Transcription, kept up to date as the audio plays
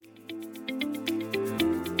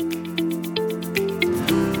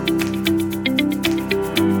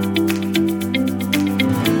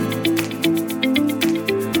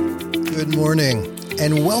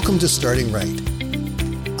and welcome to Starting Right.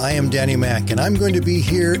 I am Danny Mack, and I'm going to be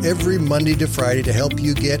here every Monday to Friday to help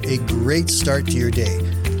you get a great start to your day.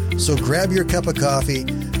 So grab your cup of coffee,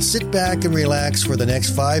 sit back and relax for the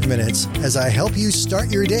next 5 minutes as I help you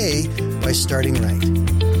start your day by starting right.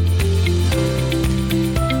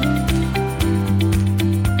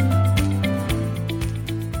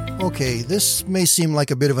 Okay, this may seem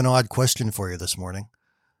like a bit of an odd question for you this morning.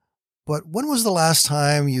 But when was the last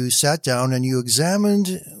time you sat down and you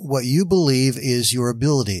examined what you believe is your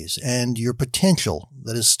abilities and your potential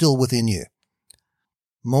that is still within you?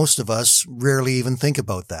 Most of us rarely even think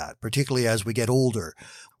about that, particularly as we get older.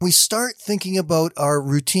 We start thinking about our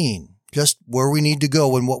routine, just where we need to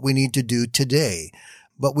go and what we need to do today.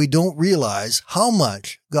 But we don't realize how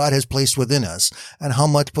much God has placed within us and how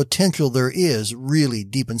much potential there is really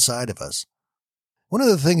deep inside of us. One of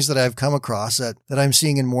the things that I've come across that I'm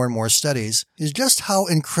seeing in more and more studies is just how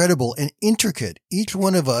incredible and intricate each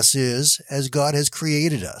one of us is as God has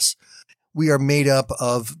created us. We are made up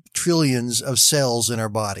of trillions of cells in our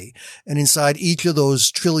body, and inside each of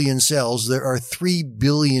those trillion cells, there are 3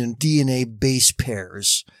 billion DNA base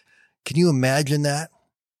pairs. Can you imagine that?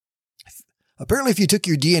 Apparently, if you took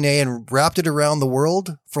your DNA and wrapped it around the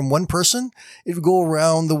world from one person, it would go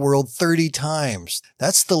around the world 30 times.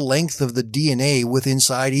 That's the length of the DNA within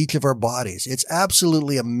inside each of our bodies. It's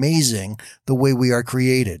absolutely amazing the way we are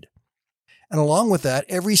created. And along with that,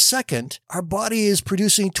 every second, our body is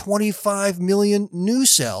producing 25 million new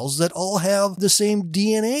cells that all have the same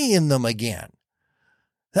DNA in them again.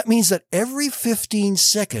 That means that every 15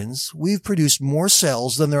 seconds, we've produced more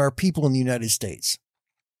cells than there are people in the United States.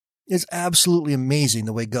 It's absolutely amazing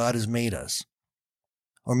the way God has made us.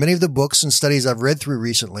 Or many of the books and studies I've read through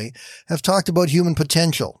recently have talked about human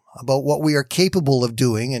potential, about what we are capable of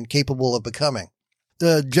doing and capable of becoming.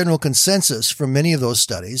 The general consensus from many of those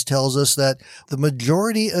studies tells us that the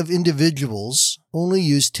majority of individuals only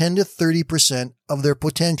use 10 to 30% of their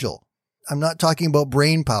potential. I'm not talking about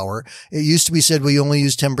brain power. It used to be said we only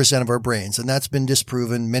use 10% of our brains, and that's been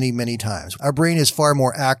disproven many, many times. Our brain is far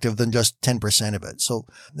more active than just 10% of it. So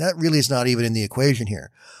that really is not even in the equation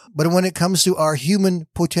here. But when it comes to our human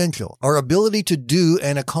potential, our ability to do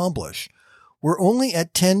and accomplish, we're only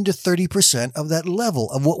at 10 to 30% of that level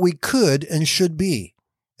of what we could and should be.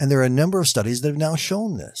 And there are a number of studies that have now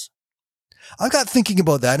shown this. I've got thinking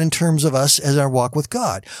about that in terms of us as our walk with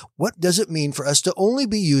God. What does it mean for us to only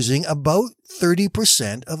be using about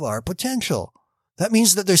 30% of our potential? That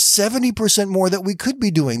means that there's 70% more that we could be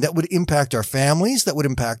doing that would impact our families, that would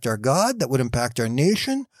impact our God, that would impact our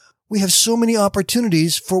nation. We have so many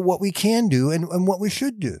opportunities for what we can do and what we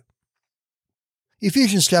should do.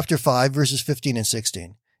 Ephesians chapter 5, verses 15 and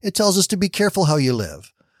 16. It tells us to be careful how you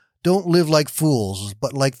live. Don't live like fools,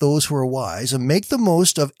 but like those who are wise, and make the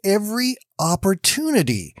most of every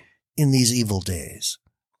opportunity in these evil days.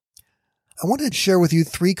 I wanted to share with you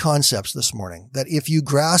 3 concepts this morning that if you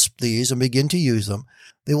grasp these and begin to use them,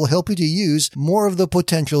 they will help you to use more of the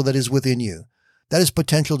potential that is within you. That is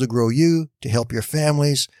potential to grow you, to help your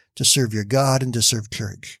families, to serve your God, and to serve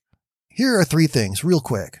church. Here are 3 things, real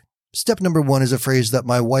quick. Step number 1 is a phrase that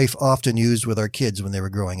my wife often used with our kids when they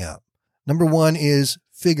were growing up. Number 1 is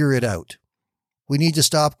figure it out. We need to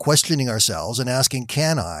stop questioning ourselves and asking,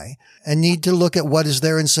 can I? And need to look at what is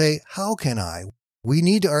there and say, how can I? We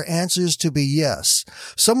need our answers to be yes.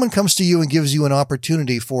 Someone comes to you and gives you an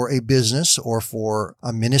opportunity for a business or for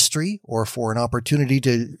a ministry or for an opportunity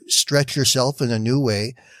to stretch yourself in a new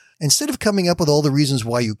way. Instead of coming up with all the reasons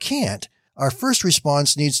why you can't, our first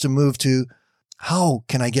response needs to move to, how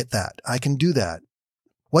can I get that? I can do that.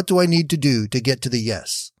 What do I need to do to get to the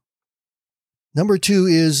yes? Number 2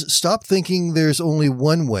 is stop thinking there's only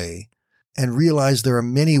one way and realize there are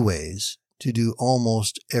many ways to do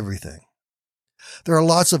almost everything. There are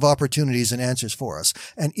lots of opportunities and answers for us,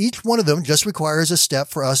 and each one of them just requires a step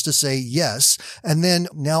for us to say yes, and then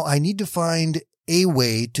now I need to find a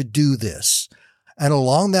way to do this. And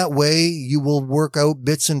along that way, you will work out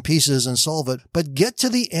bits and pieces and solve it, but get to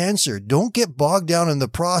the answer. Don't get bogged down in the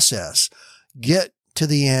process. Get to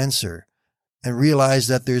the answer. And realize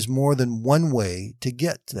that there's more than one way to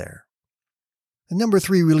get there. And number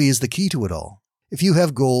 3 really is the key to it all. If you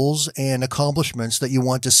have goals and accomplishments that you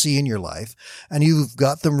want to see in your life, and you've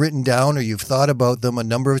got them written down or you've thought about them a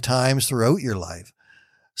number of times throughout your life,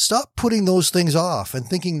 stop putting those things off and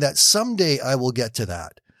thinking that someday I will get to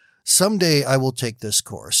that. Someday I will take this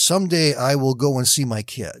course. Someday I will go and see my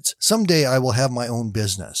kids. Someday I will have my own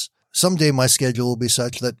business. Someday my schedule will be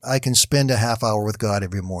such that I can spend a half hour with God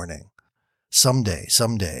every morning.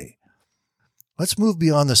 Someday. Let's move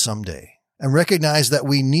beyond the someday and recognize that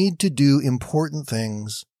we need to do important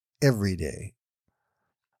things every day.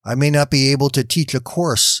 I may not be able to teach a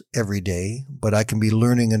course every day, but I can be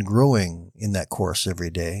learning and growing in that course every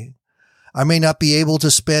day. I may not be able to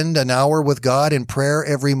spend an hour with God in prayer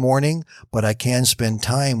every morning, but I can spend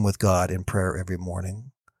time with God in prayer every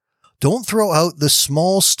morning. Don't throw out the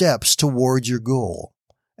small steps towards your goal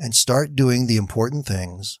and start doing the important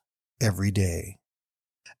things every day.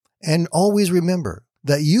 And always remember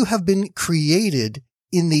that you have been created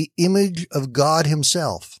in the image of God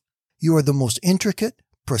Himself. You are the most intricate,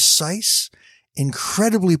 precise,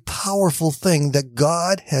 incredibly powerful thing that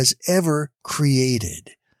God has ever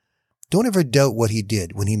created. Don't ever doubt what He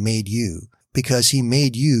did when He made you, because He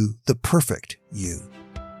made you the perfect you.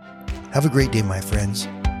 Have a great day, my friends.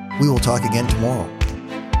 We will talk again tomorrow.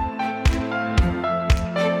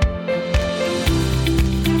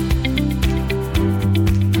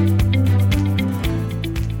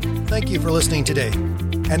 Thank you for listening today,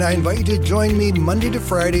 and I invite you to join me Monday to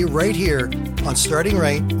Friday right here on Starting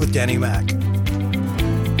Right with Danny Mac.